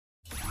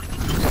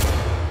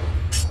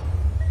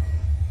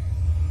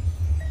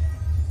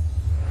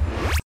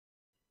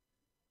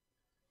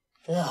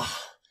Ugh,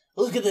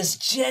 look at this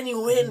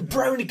genuine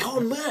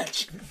BronyCon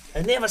merch.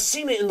 I've never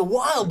seen it in the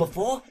wild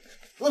before.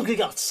 Look, we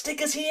got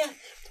stickers here.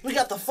 We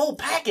got the full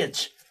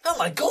package. Oh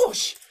my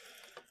gosh.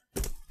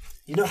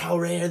 You know how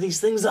rare these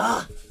things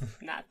are?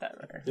 Not that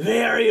rare.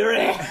 Very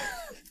rare.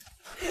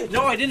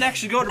 No, I didn't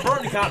actually go to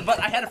BronyCon, but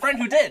I had a friend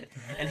who did.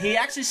 And he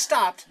actually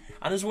stopped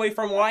on his way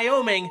from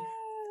Wyoming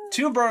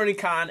to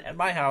BronyCon at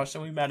my house,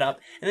 and we met up.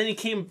 And then he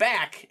came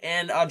back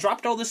and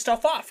dropped all this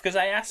stuff off because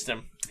I asked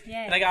him. Yay.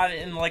 And I got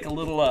it in like a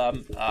little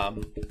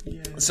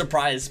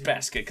surprise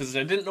basket because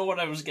I didn't know what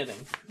I was getting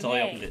until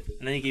I opened it.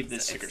 And then he gave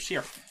this stickers.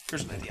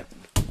 Here's an idea.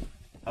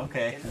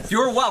 Okay.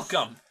 You're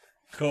welcome.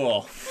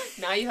 Cool.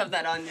 Now you have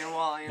that on your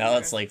wall. Andrew. Now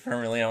it's like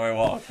permanently on my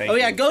wall. Thank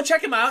Yeah, you. go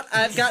check him out.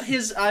 I've got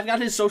his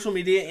social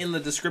media in the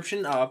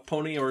description.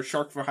 Pony or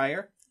Shark for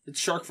Hire. It's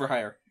Shark for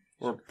Hire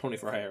or Pony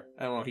for Hire.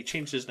 I don't know. He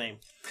changed his name.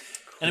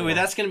 Anyway,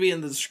 that's going to be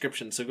in the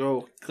description, so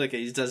go click it.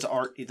 He does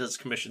art, he does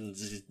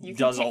commissions, he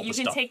does all the stuff.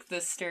 You can take the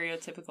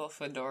stereotypical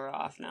fedora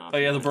off now. Oh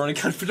yeah, the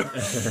BronyCon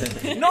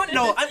fedora. No,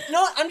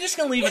 I'm just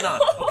going to leave it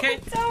on, okay?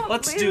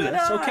 Let's do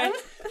this, okay?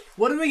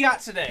 What do we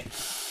got today?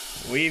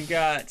 We've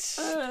got...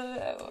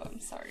 I'm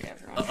sorry,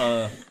 everyone.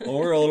 well,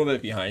 we're a little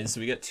bit behind, so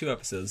we got 2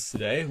 episodes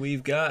today.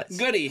 We've got...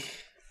 Goody.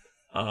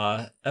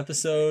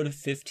 Episode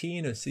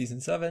 15 of Season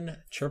 7,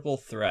 Triple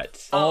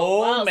Threat.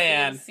 Oh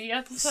man. See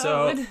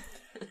episode. So...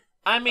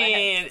 I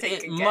mean,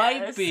 it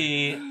might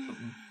be,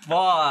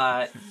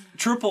 but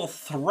Triple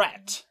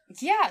Threat.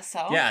 Yeah,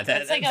 so. Yeah,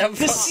 that's like that a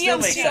The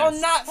CMC are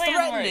not play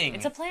on threatening. word.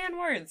 It's a play on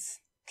words.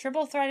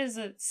 Triple threat is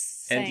a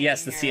saying. And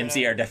yes, the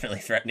CMC are definitely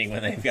threatening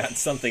when they've got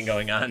something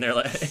going on. They're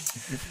like,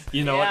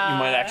 You know what? You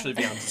might Yeah. actually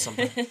be onto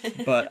something.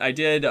 but I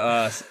did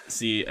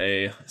see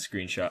a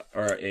screenshot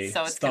or a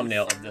So it's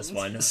thumbnail of confirmed. this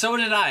one. So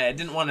did I. I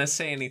didn't want to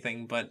say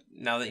anything, but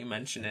now that you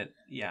mention it,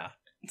 yeah.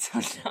 So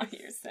now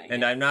you're saying.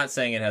 And I'm not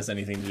saying it has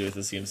anything to do with the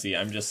CMC.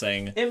 I'm just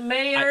saying It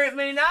may or it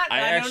may not. I I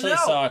don't actually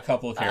know. saw a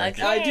couple of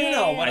characters. I do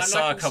know, but I I'm saw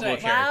not a couple gonna of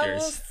say.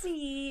 characters. Well, we'll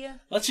see.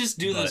 Let's just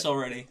do this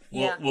already.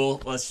 Yeah.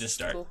 Let's just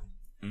start. Cool.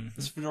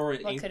 This fedora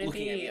What ain't could it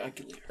looking at be? me. I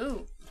can hear.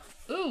 Ooh.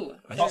 Ooh.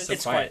 Why is Oh, it so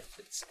it's quiet?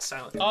 quiet. It's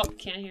silent. Oh,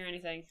 can't hear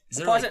anything. Is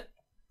there Pause like- it.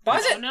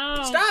 Pause Oh, it.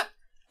 no. Stop.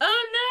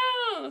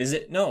 Oh no! Is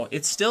it? No,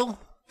 it's still.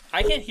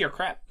 I can't hear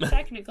crap.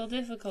 Technical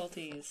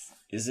difficulties.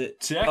 Is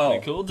it?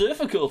 Technical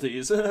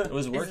difficulties. Oh, it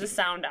was Is working. the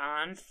sound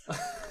on?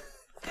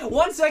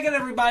 1 second,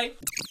 everybody.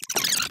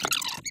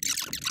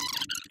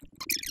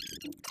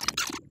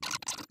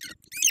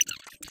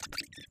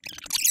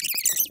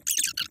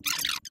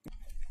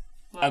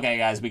 Okay,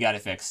 guys, we got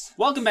it fixed.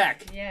 Welcome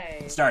back.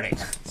 Yay. Starting.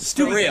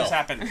 Stupid real. things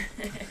happen.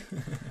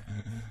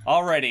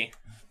 Already.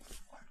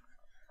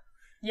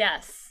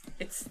 Yes.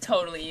 It's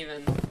totally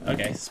even.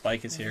 Okay,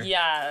 Spike is here.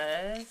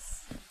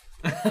 Yes.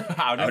 Out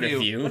Out of of view.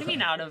 view. What do you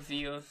mean out of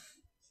view?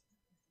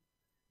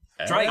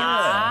 Dragon.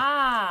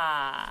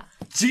 Ah.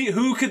 Gee,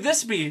 who could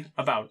this be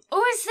about?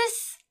 Oh, is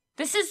this?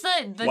 This is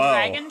the Whoa.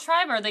 dragon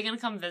tribe? Are they gonna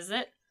come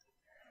visit?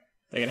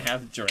 They're gonna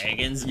have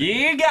dragons.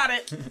 You got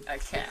it.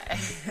 Okay.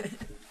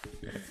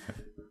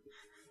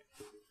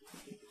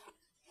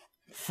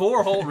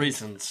 4 whole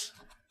reasons.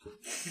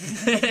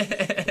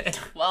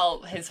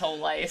 Well, his whole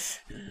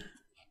life.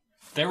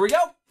 There we go.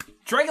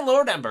 Dragon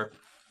Lord Ember.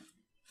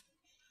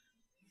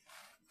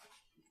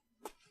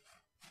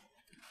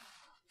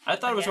 I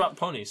thought it was Again. about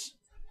ponies.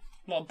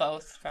 Well,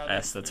 both, probably.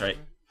 Yes, that's right.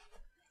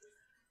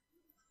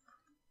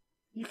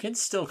 You can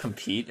still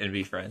compete and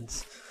be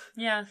friends.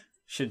 Yeah.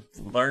 Should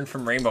learn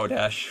from Rainbow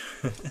Dash.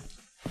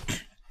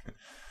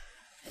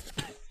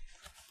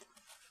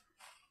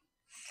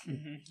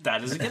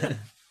 That is a given.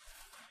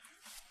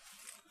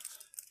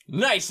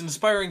 Nice,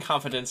 inspiring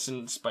confidence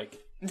in Spike.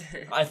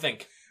 I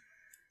think.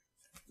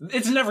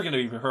 It's never going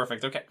to be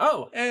perfect, okay?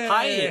 Oh,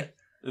 hi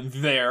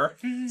there.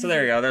 So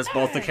there you go. That's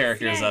both the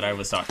characters that I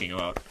was talking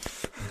about.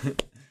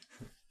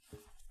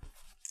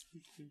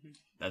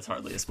 That's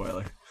hardly a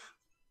spoiler.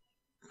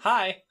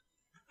 Hi.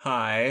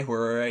 Hi,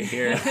 we're right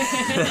here.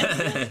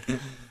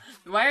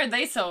 Why are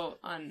they so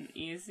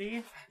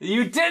uneasy?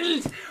 You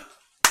didn't!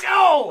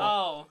 No!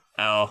 Oh.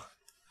 Oh.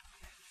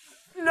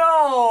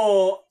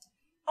 No!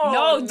 Oh,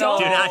 No, don't.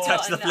 Do not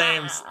touch the nah,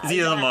 flames.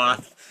 Zero the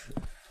moth.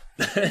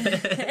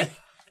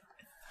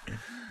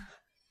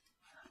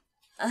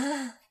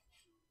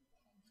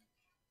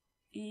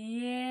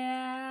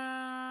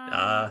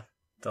 Yeah.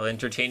 They'll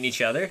entertain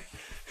each other.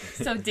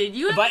 So did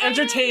you? By invite him?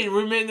 entertain,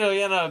 we mean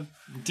they're gonna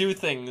do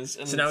things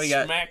and So now we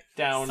got- smack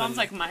down Sounds and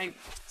like my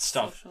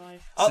stuff. social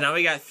life. So now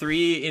we got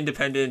 3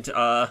 independent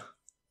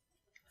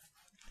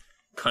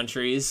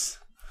countries.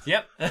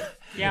 Yep.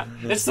 Yeah.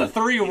 It's the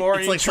 3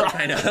 warring It's like some tribes.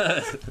 kind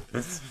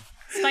of.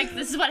 Spike,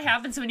 this is what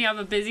happens when you have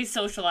a busy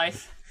social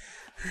life.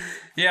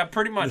 Yeah,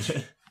 pretty much.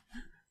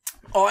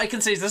 All I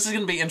can say is this is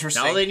gonna be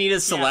interesting. All they need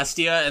is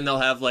Celestia, and they'll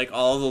have like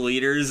all the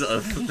leaders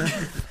of.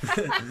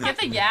 Get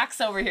the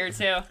yaks over here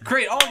too.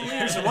 Great, all the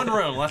leaders in one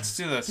room. Let's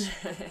do this.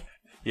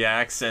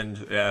 Yaks and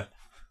and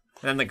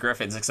then the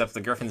Griffins, except the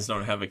Griffins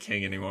don't have a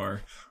king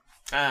anymore.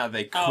 Ah,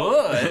 they could.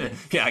 Oh.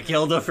 Yeah,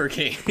 Gilda for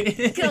king.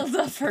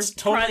 Gilda for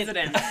totally-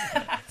 president.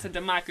 It's a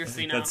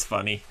democracy now. That's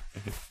funny.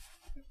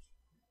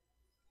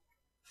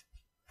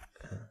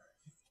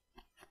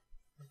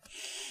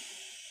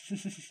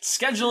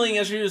 Scheduling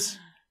issues.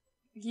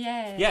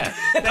 Yay. Yeah.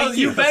 Oh, Thank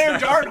you better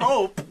darn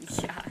hope.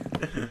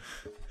 Yeah.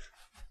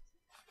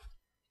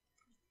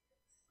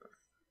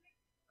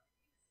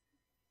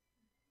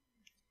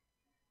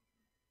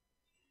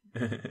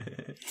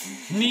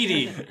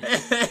 Needy.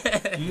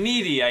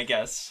 Needy, I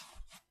guess.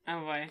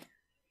 Oh boy.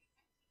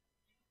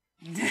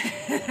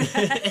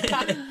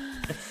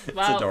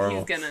 Well, adorable.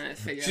 he's gonna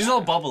figure She's it all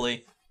out.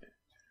 bubbly.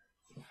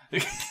 You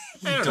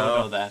don't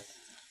know that.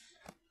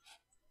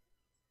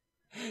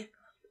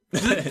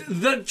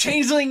 The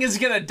changeling is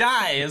gonna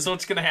die, is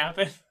what's gonna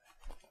happen.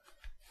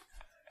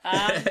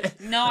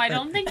 No, I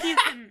don't think you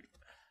can.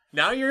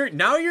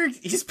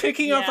 He's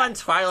picking up Yeah. on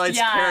Twilight's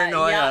Yeah,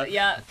 paranoia.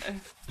 yeah.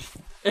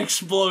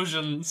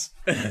 Explosions.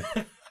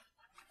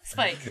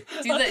 Spike,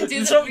 do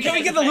the. So can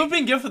we get the Spike.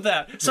 looping gift with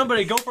that?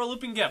 Somebody go for a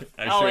looping gift.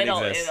 I'm Oh, sure it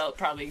it'll exists.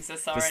 probably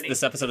exist already.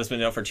 This episode has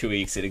been out for 2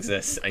 weeks. It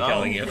exists. I'm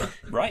telling you.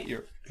 Right,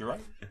 you're right.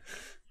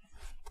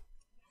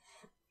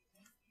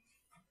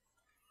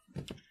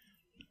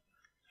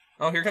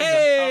 Oh, here comes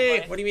Hey!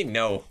 Oh, boy. What do you mean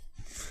no?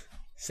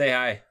 Say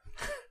hi.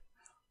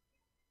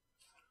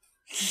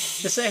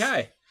 Just say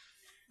hi.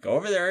 Go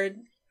over there.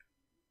 And...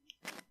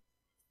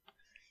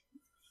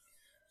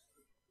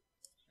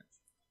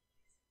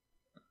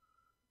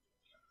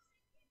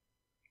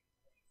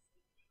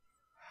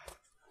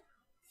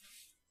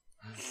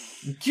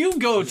 You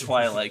go,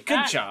 Twilight. Good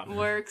That job.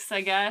 Works, I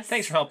guess.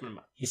 Thanks for helping him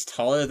out. He's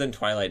taller than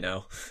Twilight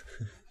now.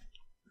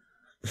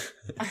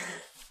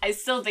 I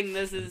still think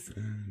this is.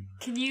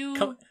 Can you?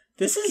 Come,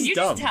 this is Can you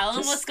dumb. just tell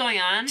him what's going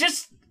on?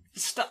 Just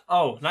stop.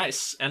 Oh,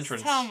 nice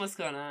entrance. Just tell him what's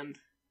going on.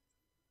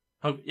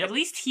 Oh, yep. At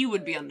least he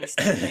would be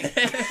understanding.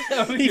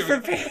 He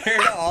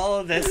prepared all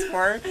of this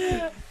for.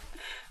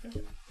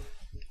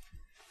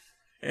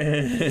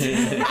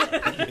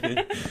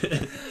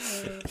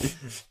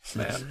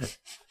 Man.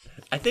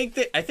 I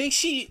think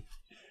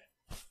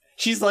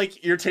she's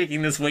like, you're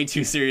taking this way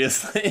too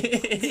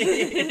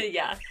seriously.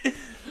 Yeah.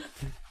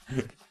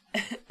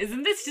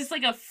 Isn't this just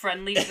like a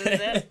friendly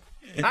visit?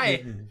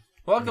 Hi.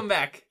 Welcome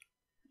back.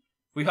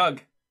 We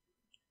hug.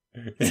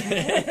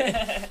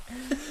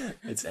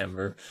 It's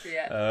Ember.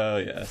 Yeah. Oh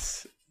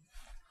yes.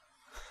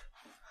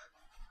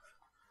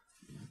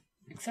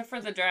 Except for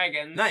the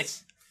dragon.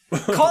 Nice.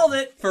 Called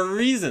it. For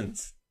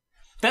reasons.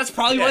 That's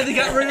probably why they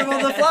got rid of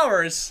all the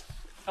flowers.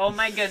 Oh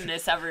my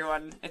goodness,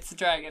 everyone. It's a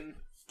dragon.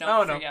 Don't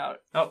Oh, no. freak out.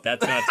 Oh,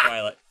 That's not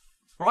Twilight.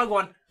 wrong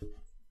one.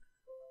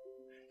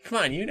 Come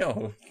on, you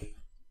know.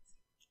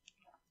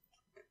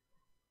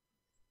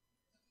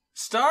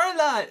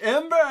 Starlight,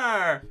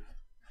 Ember.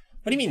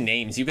 What do you mean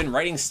names? You've been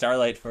writing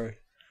Starlight for...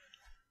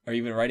 Or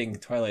you've been writing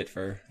Twilight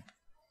for...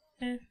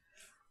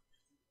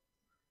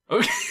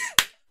 Okay.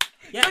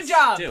 Yes, Good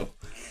job. do.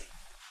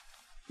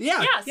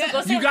 Yeah, so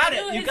go say you got hi it,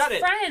 to you his got it.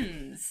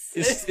 friends.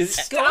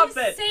 Stop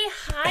Go it. say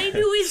hi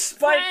to his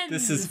Spike, friends.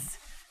 this is-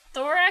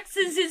 Thorax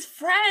is his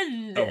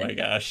friend. Oh my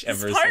gosh, It's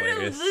Ember's part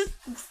hilarious.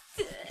 of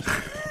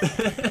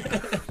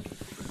the...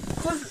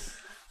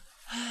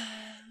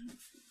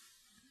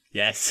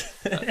 Yes.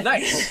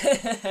 Nice.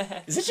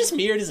 Is it just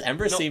me or does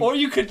Ember seem... Or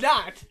you could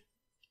not.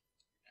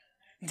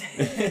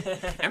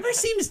 Ember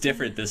seems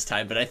different this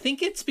time, but I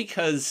think it's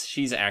because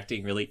she's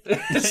acting really...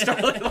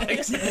 Starlight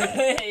likes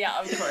it. Yeah,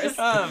 of course.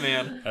 Oh,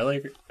 man. I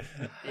like her.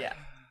 Yeah.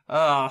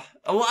 Well,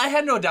 I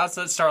had no doubts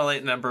that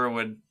Starlight and Ember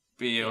would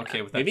be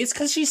okay with that. Maybe it's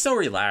because she's so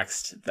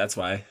relaxed. That's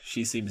why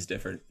she seems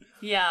different.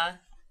 Yeah.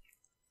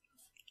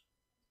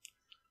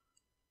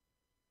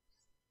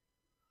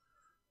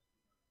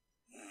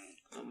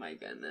 Oh my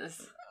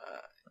goodness.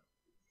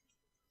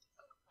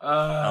 Oh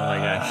my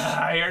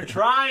gosh. You're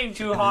trying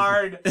too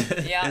hard.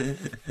 Yeah.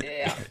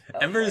 Yeah. Oh,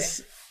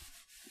 Ember's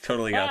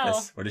totally got Well.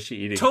 this. What is she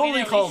eating? To- boy.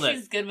 totally At called least it.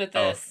 She's good with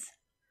Oh. this.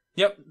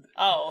 Yep.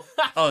 Oh.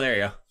 Oh, there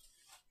you go.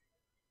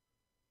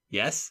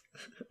 Yes?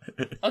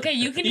 Okay,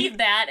 you can eat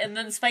that, and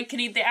then Spike can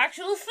eat the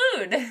actual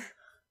food.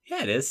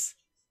 Yeah, it is.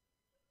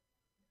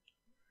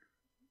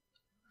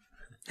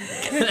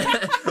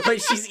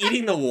 Wait, she's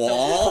eating the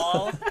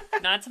wall?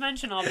 Not to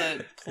mention all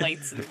the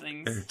plates and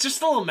things.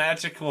 Just a little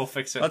magic will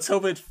fix it. Let's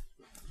hope it...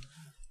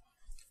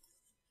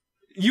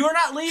 You are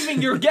not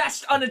leaving your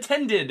guest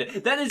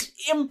unattended. That is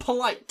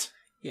impolite.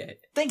 Yeah.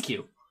 Thank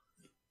you.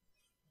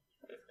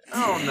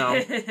 Oh,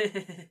 no.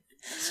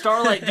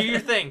 Starlight, do your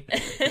thing.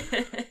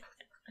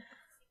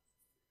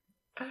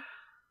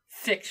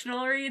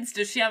 Fictional reads?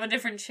 Does she have a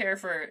different chair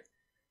for...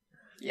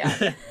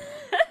 Yeah.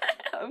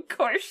 Of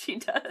course she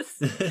does.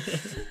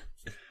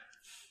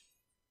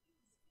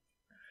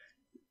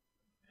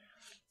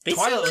 They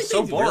Twilight seem was like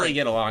so they boring. really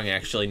get along,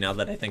 actually, now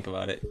that I think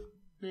about it.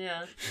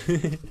 Yeah.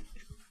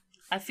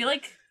 I feel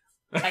like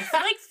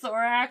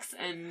Thorax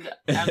and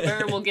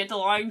Ember will get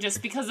along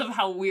just because of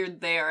how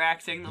weird they are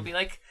acting. They'll be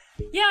like,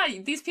 yeah,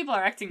 these people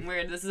are acting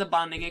weird. This is a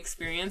bonding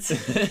experience.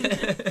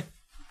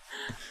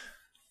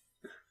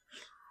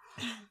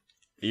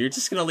 You're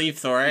just gonna leave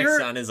Thorax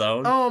on his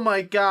own? Oh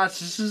my gosh,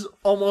 this is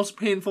almost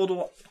painful to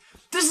watch.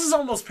 This is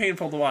almost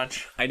painful to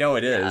watch. I know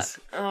it is.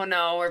 Oh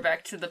no, we're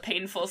back to the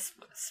painful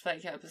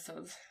Spike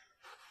episodes.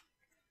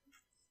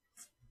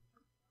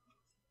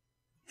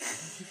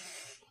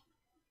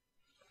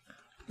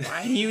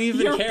 Why do you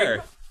even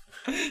care?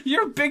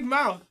 You're a big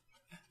mouth.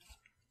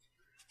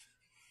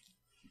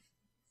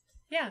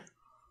 Yeah.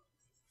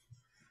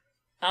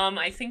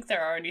 I think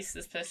they're already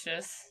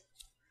suspicious.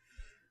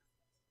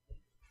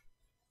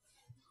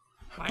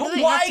 But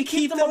why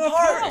keep them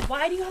apart? Oh,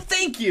 why do you have to...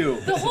 Thank you.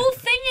 The whole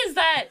thing is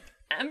that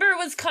Ember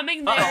was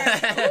coming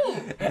there. Ooh.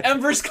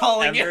 Ember's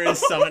calling Ember you. is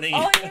summoning.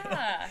 Oh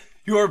yeah.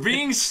 You are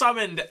being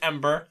summoned,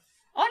 Ember.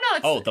 Oh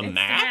no, it's The it's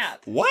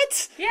map?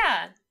 What?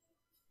 Yeah.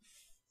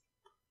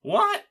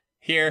 What?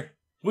 Here.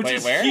 Which Wait,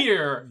 is where?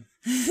 here.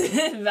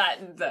 that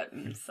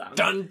sound.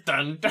 Dun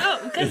dun dun. No,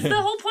 because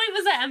the whole point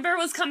was that Ember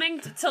was coming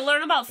to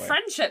learn about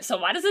friendship. So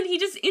why doesn't he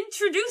just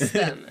introduce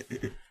them?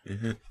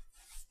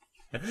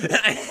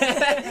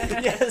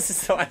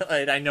 Yes,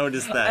 Twilight, I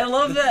noticed that. I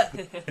love that.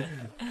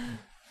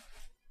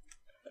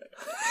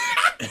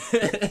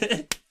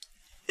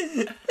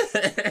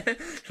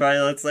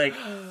 Twilight looks like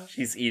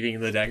she's eating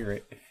the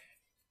decorate.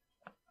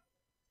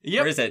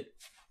 Yep. Where is it?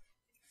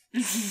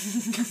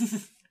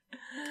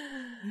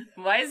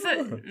 Why is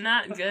it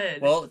not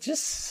good? Well,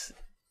 just...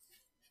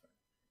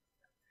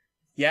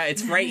 Yeah,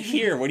 it's right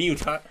here. What are you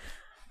talking...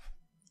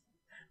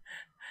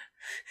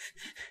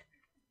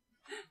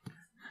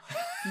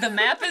 The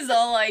map is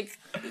all like,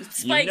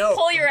 Spike,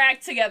 pull your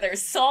act together,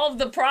 solve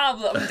the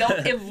problem,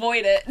 don't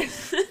avoid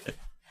it.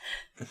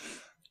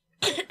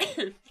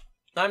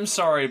 I'm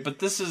sorry, but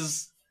this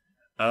is...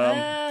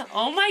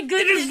 Oh my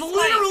goodness, It is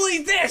literally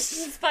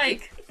this!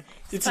 Spike.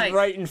 It's Spike.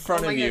 right in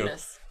front Oh my of you.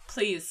 goodness.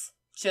 Please,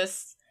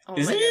 just... Oh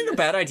Isn't my it a goodness.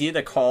 bad idea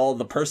to call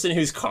the person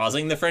who's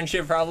causing the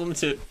friendship problem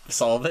to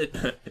solve it?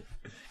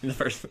 In the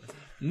first...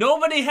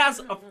 Nobody has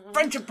a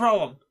friendship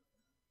problem.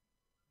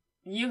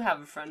 You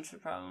have a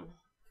friendship problem.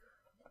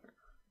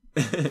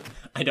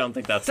 I don't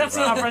think that's That's the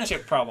not a problem.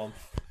 friendship problem.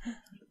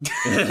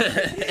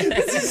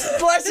 This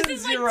is lesson This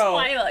is like 0.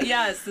 Twilight.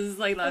 Yes, this is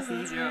like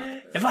lesson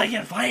 0. If I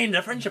can find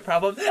a friendship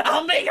problem,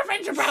 I'll make a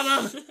friendship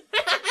problem. Except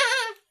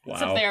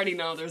Wow. they already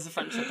know there's a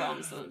friendship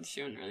problem, so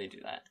she wouldn't really do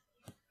that.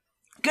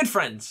 Good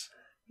friends.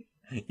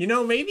 You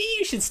know, maybe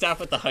you should stop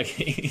with the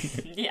hugging.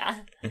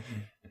 Yeah.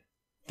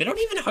 They don't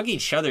even hug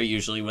each other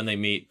usually when they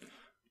meet.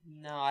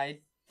 No, I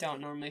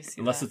don't normally see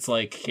Unless that. it's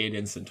like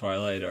Cadence and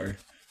Twilight or...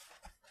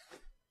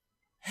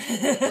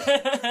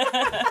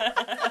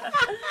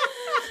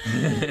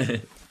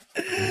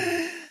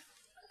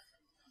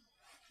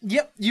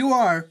 Yep, you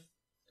are.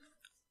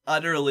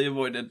 Utterly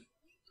avoided.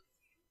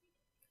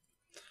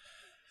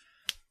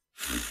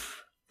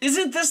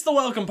 Isn't this the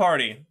welcome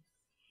party?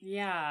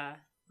 Yeah.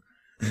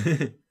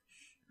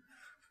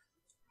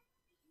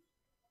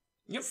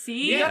 Yep.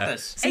 See? You got Yeah.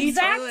 this. See,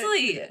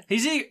 exactly.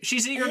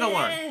 She's eager to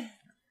learn.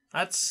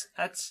 That's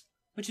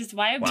Which is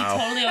why it'd Wow.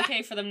 be totally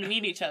okay for them to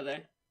meet each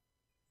other.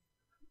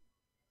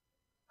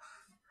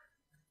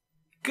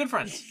 good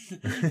friends.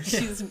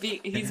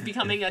 He's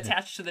becoming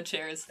attached to the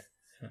chairs.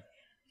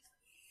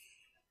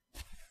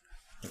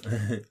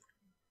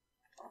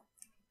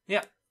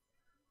 Yeah.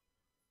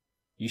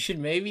 You should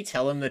maybe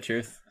tell him the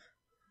truth.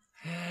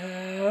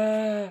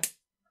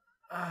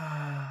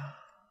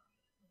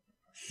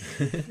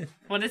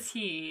 What is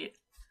he?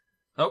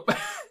 Oh.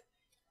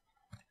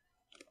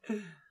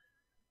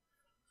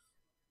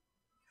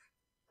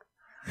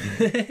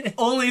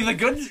 Only the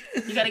good.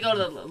 You gotta go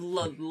to the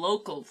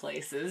local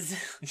places.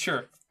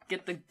 Sure.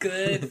 Get the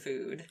good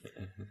food.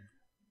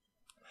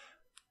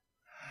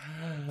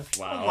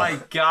 Wow. Oh my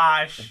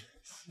gosh.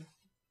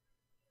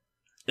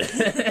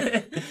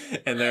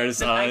 And there's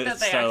The fact that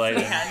they Starlight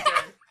actually and had to...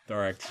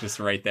 Thorax just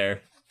right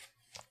there.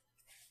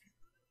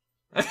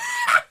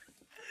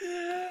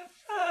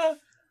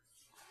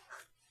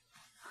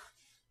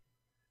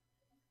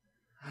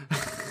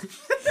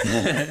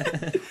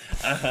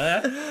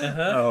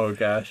 Oh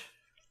gosh.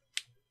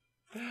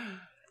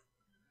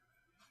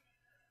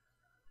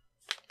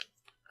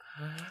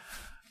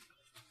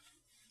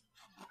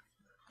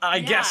 I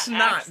Yeah, guess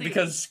not, actually-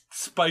 because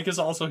Spike is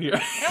also here.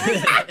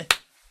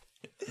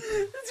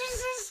 This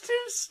is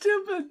too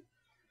stupid.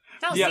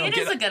 No, Yeah, see, it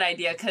okay. is a good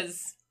idea,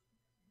 because...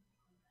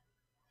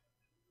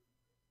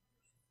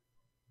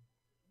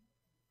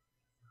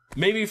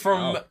 Maybe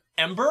from Oh.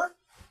 Ember?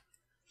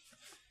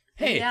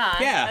 Hey, Yeah,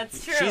 yeah,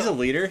 that's true. she's a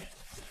leader.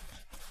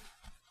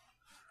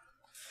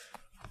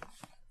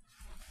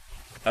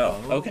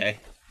 Oh, okay.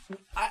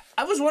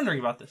 I was wondering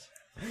about this.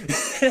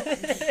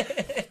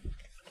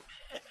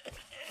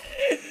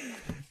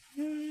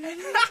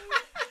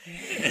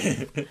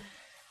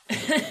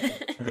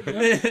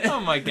 Oh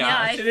my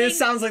Yeah, gosh. It is,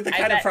 sounds like the I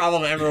kind of bet-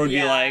 problem Ember would be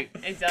yeah, like,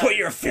 it does. put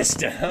your fist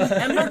down.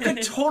 Ember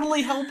could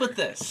totally help with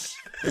this.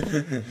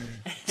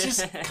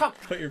 Just come.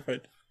 Put your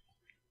foot.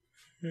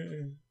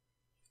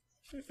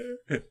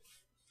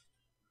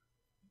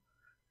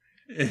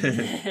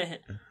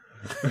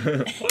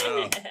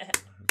 Wow.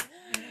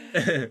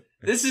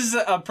 This is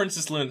a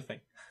Princess Luna thing.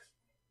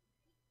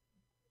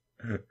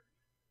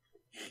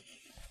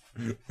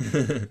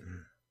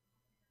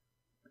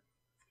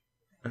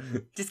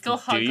 Just go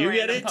hug you a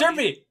get random it?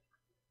 pony. Derpy!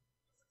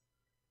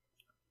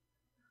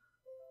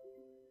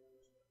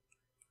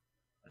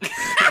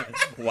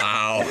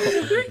 Wow.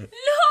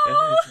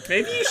 No!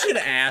 Maybe you should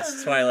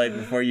ask Twilight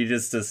before you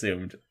just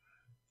assumed.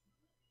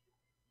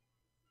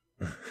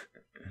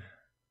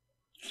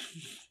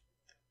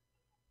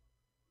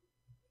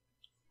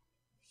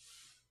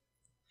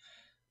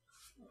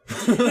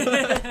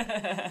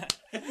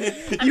 I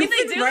mean, You've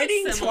they been do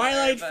writing look similar,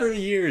 Twilight but- for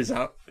years.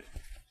 Huh?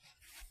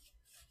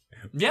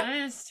 Yep.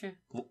 That's true.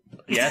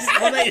 Yes.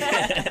 Well,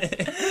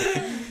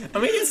 I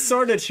mean, it's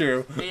sort of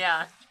true.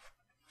 Yeah.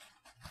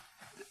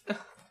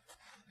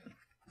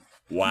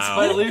 Wow.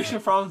 My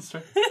leadership problems.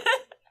 Sir.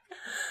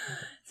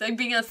 It's like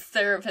being a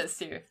therapist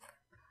here.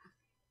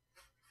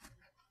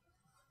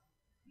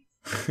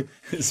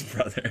 His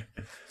brother.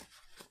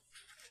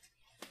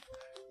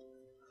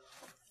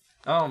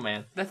 Oh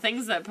man. The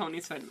things that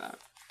ponies fight about.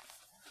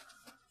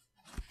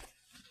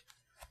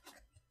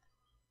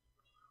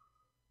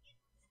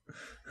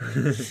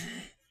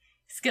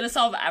 He's gonna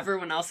solve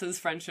everyone else's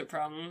friendship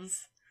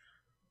problems.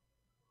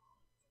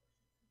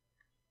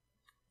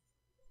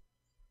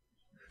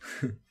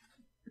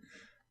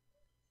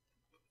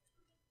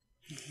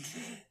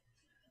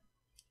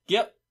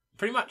 Yep.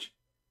 Pretty much.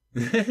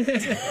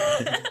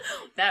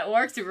 That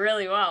worked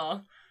really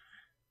well.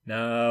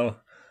 No.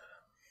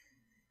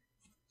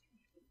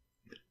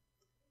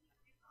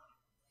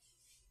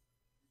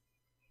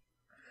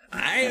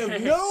 I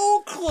have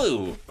no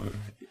clue.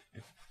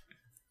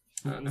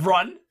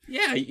 Run.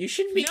 Yeah, you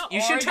should be. No,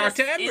 you should or talk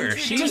to just Ember.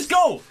 introduce- She's Just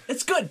go.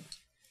 It's good.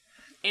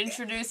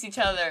 Introduce each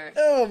other.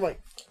 Oh my.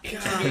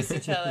 Introduce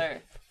each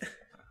other.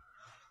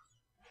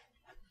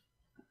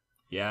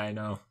 Yeah, I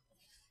know.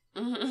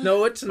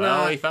 No, it's Well,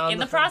 not. we found In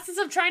the process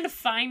of trying to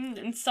find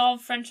and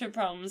solve friendship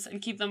problems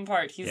and keep them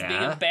apart, he's being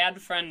Yeah. a bad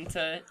friend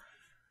to...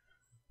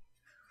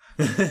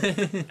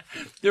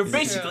 They're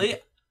basically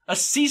a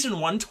season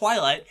 1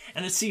 Twilight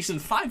and a season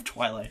 5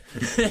 Twilight.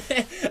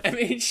 I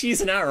mean,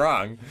 she's not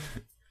wrong.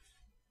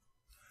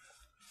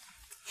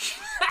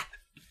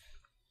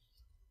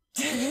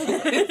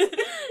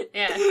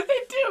 Yeah.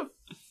 They do.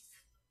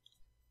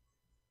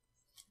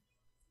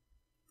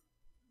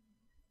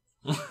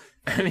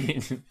 I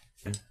mean,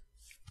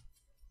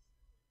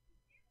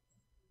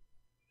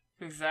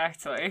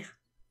 Exactly.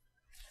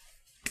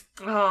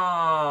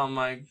 Oh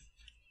my.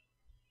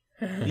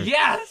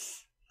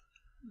 Yes.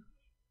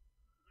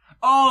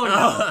 Oh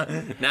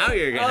no. now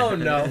you're gonna. Oh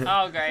no.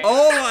 Oh, great.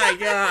 Oh my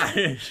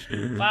gosh.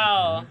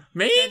 Wow.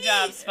 Maybe. Good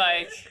job,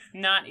 Spike.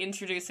 Not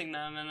introducing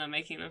them and then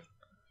making them...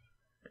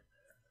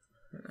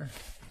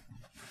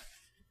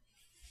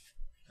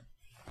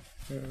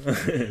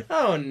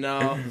 Oh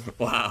no.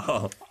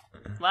 Wow.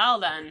 Well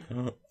then.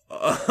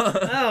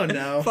 Oh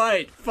no.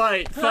 Fight!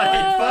 Fight!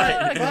 Ah,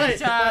 Fight! good Fight!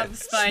 job,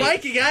 Spike.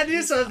 Spike, you gotta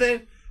do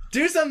something.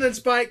 Do something,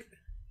 Spike.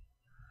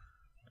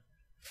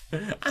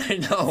 I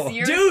know. It's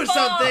your Do fault.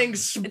 something,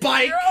 It's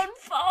Spike. your own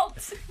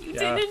fault. You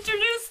Yeah. didn't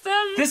introduce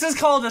them. This is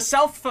called a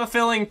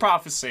self-fulfilling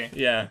prophecy.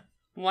 Yeah.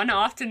 One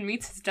often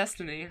meets his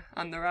destiny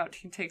on the route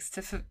he takes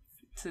to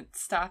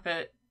stop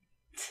it.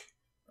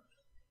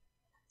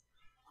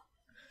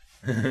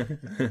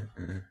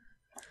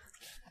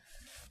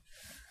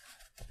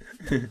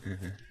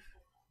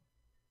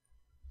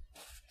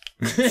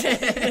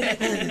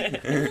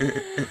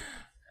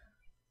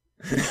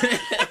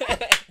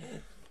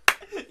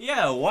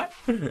 Yeah, what?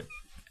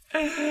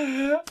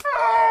 Oh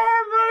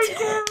my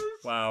god.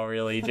 Wow,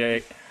 really,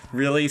 Jake?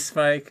 Really,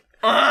 Spike?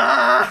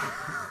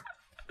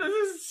 This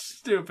is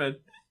stupid.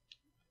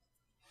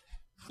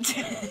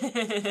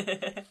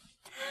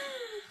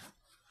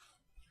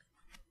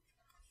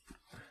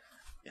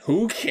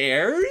 Who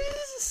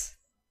cares?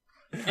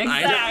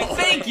 Exactly.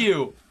 Thank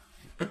you.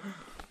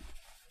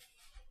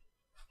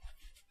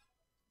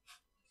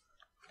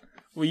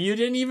 Well, you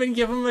didn't even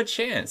give him a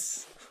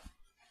chance.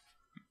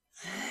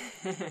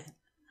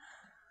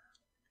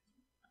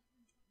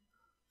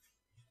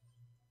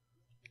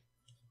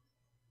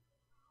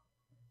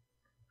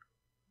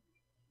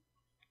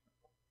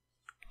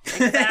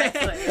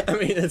 Exactly. I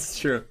mean, it's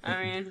true.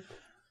 I mean,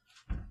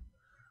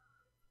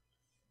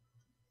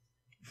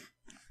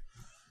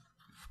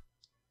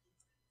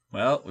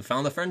 Well, we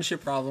found the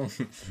friendship problem.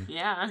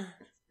 yeah.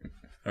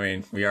 I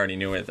mean, we already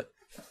knew it.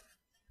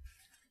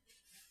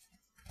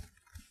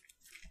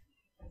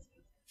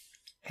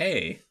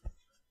 Hey.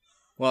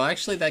 Well,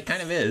 actually, that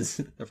kind of is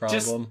the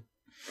problem.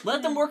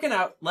 Let them work it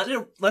out.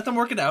 Let them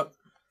work it out.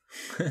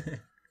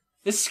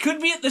 This could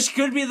be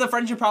the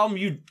friendship problem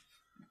you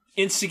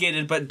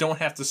instigated, but don't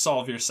have to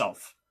solve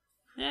yourself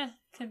Yeah,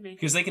 could be.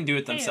 because they can do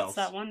it Hey, themselves. it's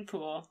that one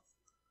pool.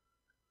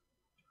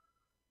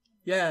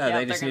 Yeah, Yeah,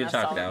 they just they're need to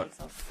gonna talk it solve out.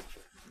 themselves.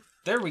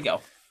 There we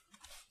go.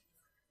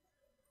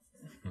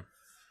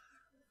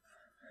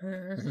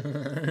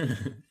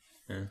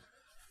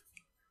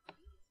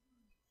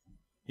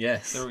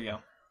 Yes. There we go.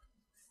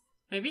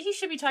 Maybe he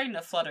should be talking to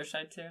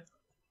Fluttershy too.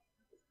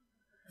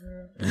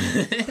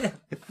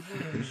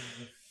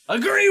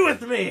 Agree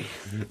with me.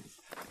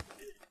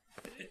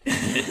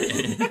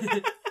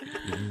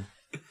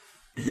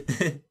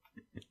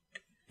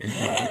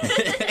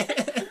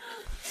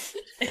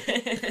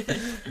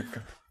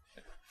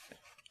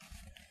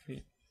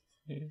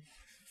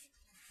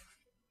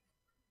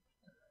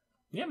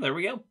 Yeah, there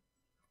we go.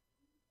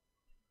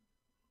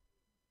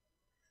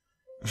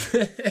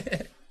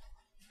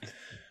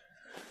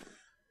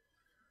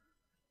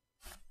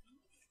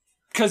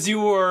 Because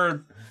you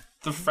were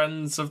the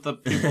friends of the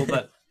people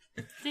that...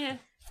 Yeah.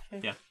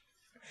 Yeah.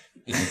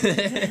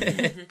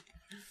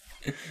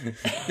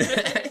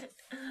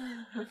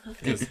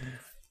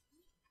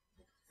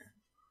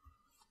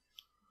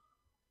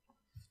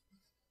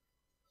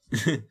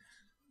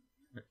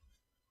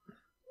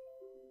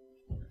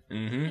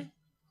 Mm-hmm.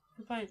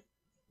 Fine.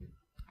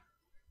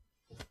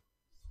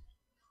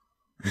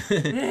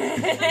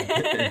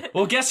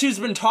 Well, guess who's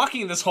been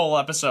talking this whole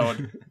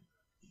episode?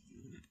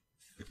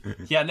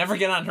 Yeah, never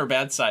get on her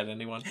bad side,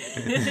 anyone.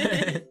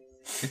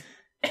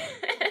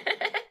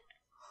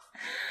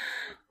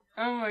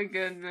 Oh my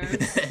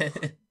goodness.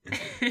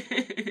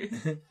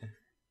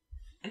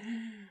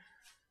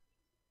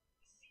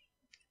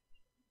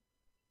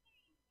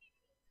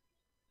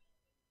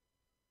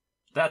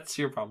 That's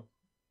your problem.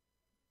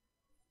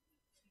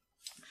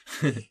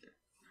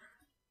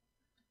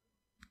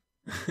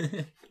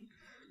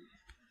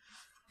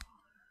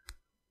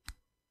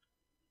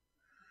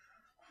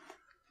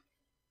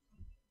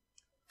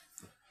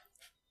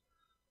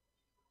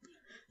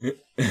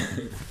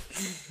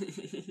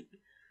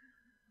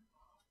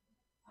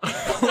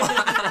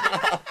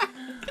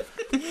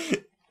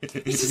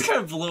 He just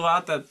kind of blew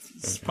out that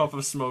puff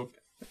of smoke.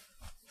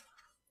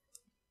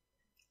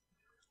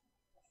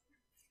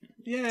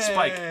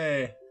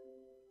 Yay!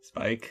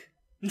 Spike.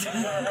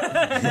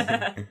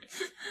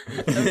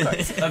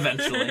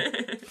 Eventually.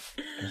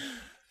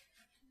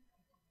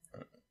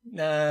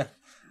 Nah.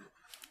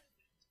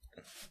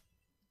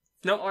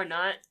 Nope. Or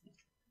not.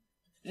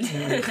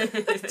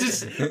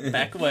 Just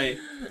back away.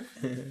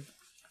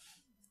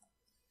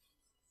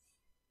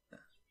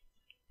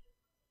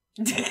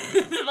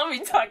 Let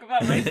me talk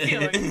about my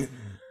feelings.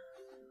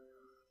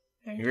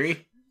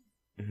 Angry?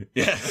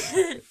 Yeah.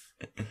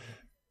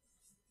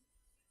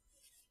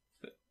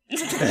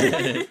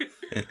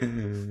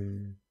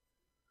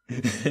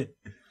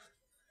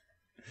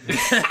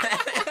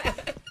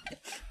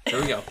 There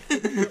we go.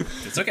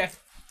 It's okay.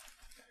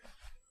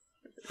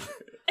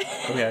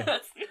 Okay.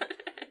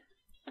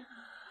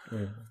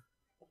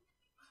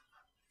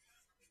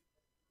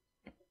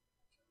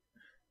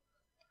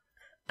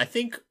 I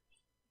think.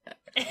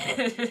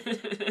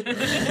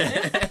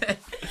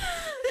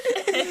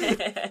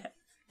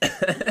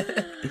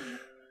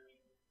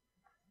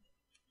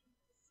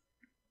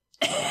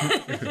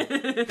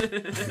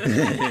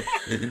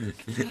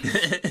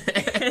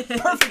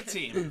 Perfect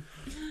team.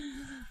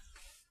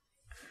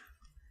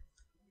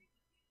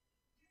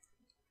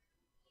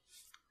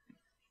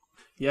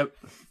 Yep.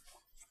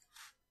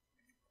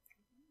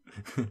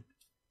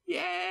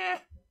 Yeah.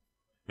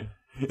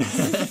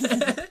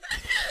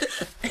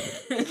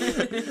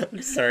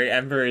 I'm sorry,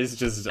 Ember is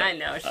just. I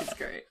know, she's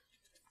great.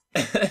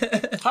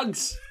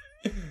 Hugs.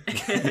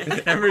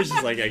 Ember's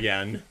just like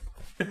again.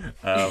 There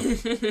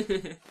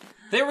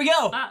we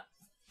go. Ah,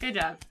 good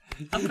job.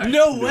 Of course.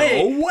 No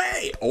way. No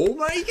way! Oh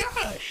my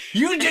gosh!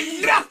 You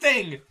did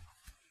nothing.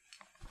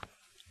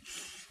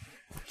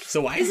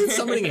 So why is it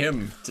summoning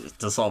him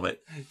to solve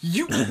it?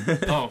 You.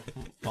 Oh,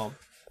 well.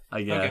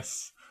 I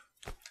guess.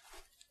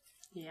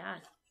 Yeah.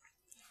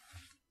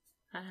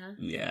 Uh-huh.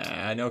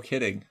 Yeah, no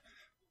kidding.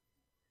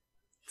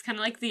 It's kind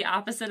of like the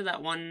opposite of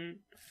that one.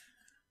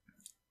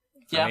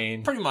 Yeah, I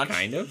mean, pretty much.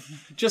 Kind of.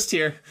 Just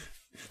here.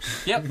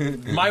 Yep.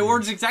 My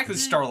words exactly,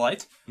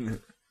 Starlight.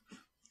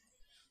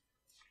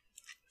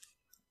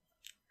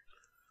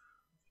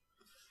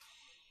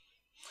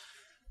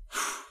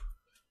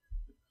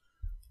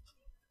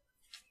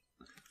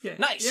 Yeah.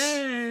 Nice.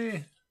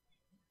 Yay!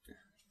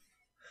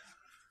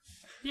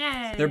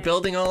 Yay. They're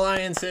building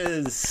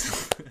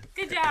alliances.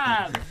 Good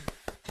job.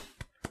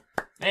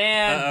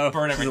 And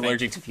burn He's everything.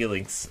 allergic to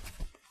feelings.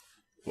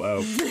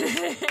 Whoa.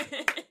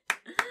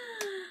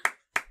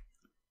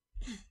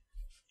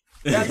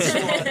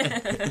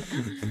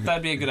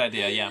 That'd be a good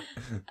idea, yeah.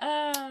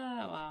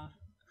 Wow.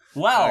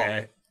 Wow.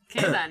 Okay.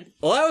 Okay then.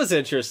 Well, that was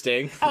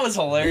interesting. That was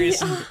hilarious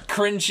and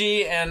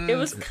cringy and It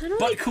was kind of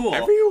but like cool.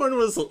 Everyone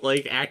was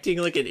like acting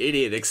like an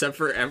idiot except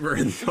for Ember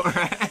and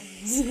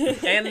Thorax.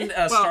 And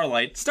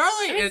Starlight.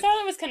 Starlight. I mean,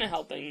 Starlight was kind of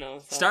helping though.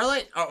 So.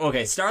 Starlight. Oh,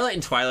 okay. Starlight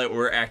and Twilight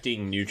were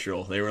acting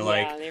neutral. They were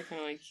like, Yeah, they were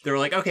kind of like. they were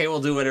like, okay,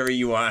 we'll do whatever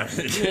you want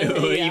to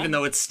do, Yeah. even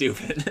though it's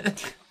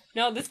stupid.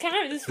 No, this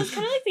was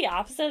kind of like the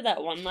opposite of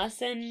that one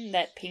lesson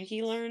that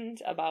Pinky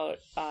learned about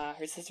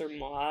her sister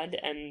Maud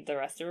and the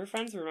rest of her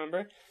friends.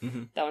 Remember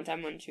that one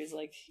time when she was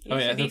like, Oh,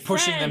 yeah, should be they're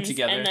pushing them friends,"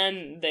 together. and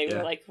then they Yeah.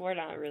 were like, "We're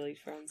not really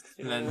friends because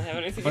we And don't then- really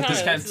have anything." But this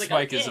common." kind of She's like,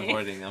 Spike is "Okay."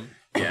 avoiding them.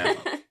 Yeah,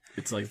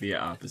 it's like the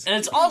opposite. And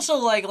it's also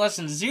like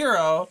lesson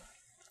 0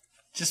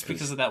 just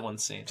because of that one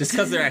scene. Just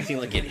because they're acting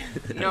like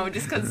idiots. No,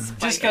 just because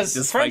Just because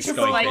Just friendship Spike's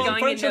going like crazy.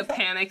 going into friendship-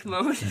 panic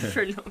mode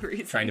for no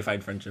reason. Trying to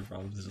find friendship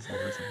problems is just all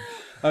we're saying.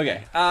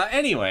 Okay.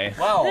 Anyway.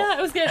 Wow. Yeah,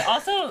 it was good.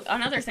 Also,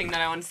 another thing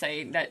that I want to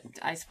say that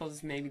I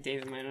suppose maybe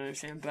David might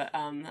understand, but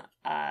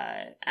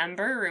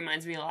Ember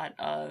reminds me a lot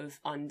of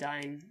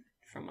Undyne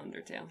from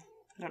Undertale.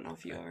 I don't know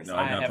if you ever No, saw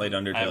I've not played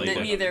Undertale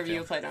either. Neither of you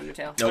have played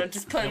Undertale. Nope. But I'm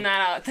just putting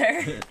that out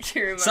there.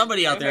 to remind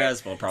Somebody out you there of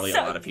has, well, probably a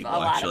Some- lot of people, a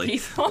lot of actually.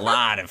 people. A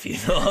lot of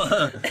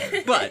people.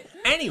 But,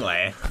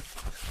 anyway.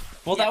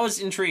 Well, that was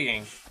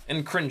intriguing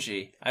and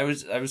cringy. I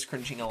was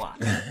cringing a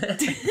lot.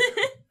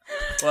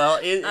 Well,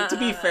 to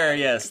be fair,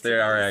 yes, they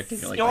are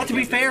acting like... You know what? To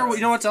be fair,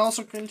 you know what's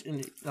also cringe?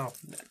 No, not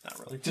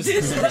really. Just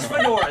this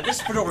fedora.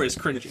 This fedora is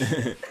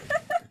cringy.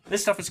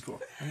 This stuff is cool.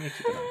 I'm gonna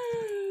keep it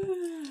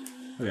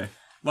on. Okay.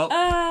 Well,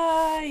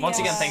 Once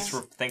again, thanks,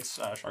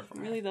 Shark. For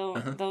Really though,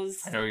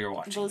 those I know you're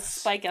watching. those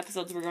Spike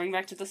episodes. We're going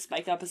back to the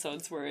Spike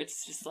episodes where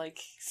it's just like,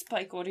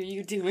 Spike, what are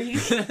you doing?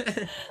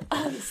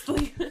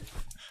 Honestly.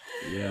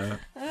 yeah.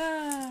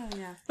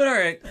 Yeah. But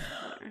alright.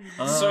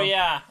 So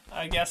yeah,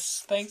 I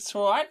guess thanks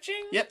for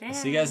watching. Yep.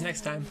 See you guys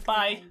next time.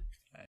 Bye.